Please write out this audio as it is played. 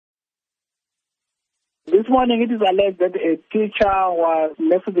This morning it is alleged that a teacher was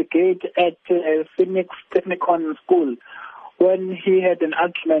left at the gate at Phoenix Technicon School when he had an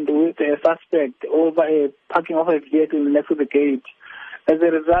argument with a suspect over a parking of a vehicle next to the gate. As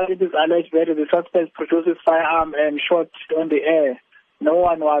a result, it is alleged that the suspect produced his firearm and shot on the air. No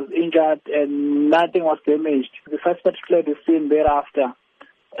one was injured and nothing was damaged. The suspect fled the scene thereafter.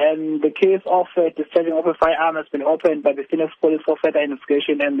 And the case of discharging of a firearm has been opened by the Phoenix Police for further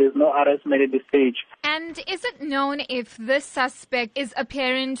investigation, and there's no arrest made at this stage. And is it known if this suspect is a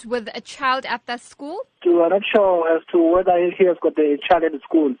parent with a child at the school? We are not sure as to whether he has got a child at the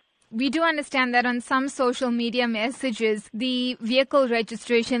school. We do understand that on some social media messages, the vehicle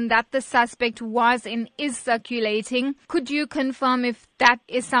registration that the suspect was in is circulating. Could you confirm if that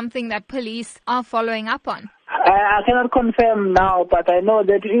is something that police are following up on? I cannot confirm now, but I know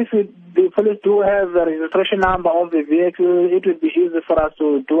that if the police do have the registration number of the vehicle, it would be easy for us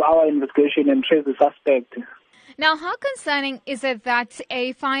to do our investigation and trace the suspect. Now, how concerning is it that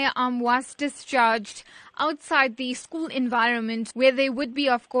a firearm was discharged outside the school environment where there would be,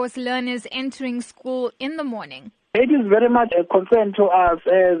 of course, learners entering school in the morning? It is very much a concern to us,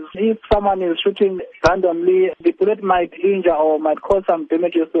 as if someone is shooting randomly, the bullet might injure or might cause some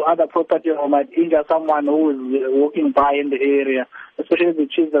damages to other property or might injure someone who is walking by in the area, especially the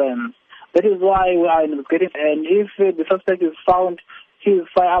children. That is why we are investigating, and if the suspect is found, his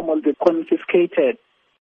firearm will be confiscated.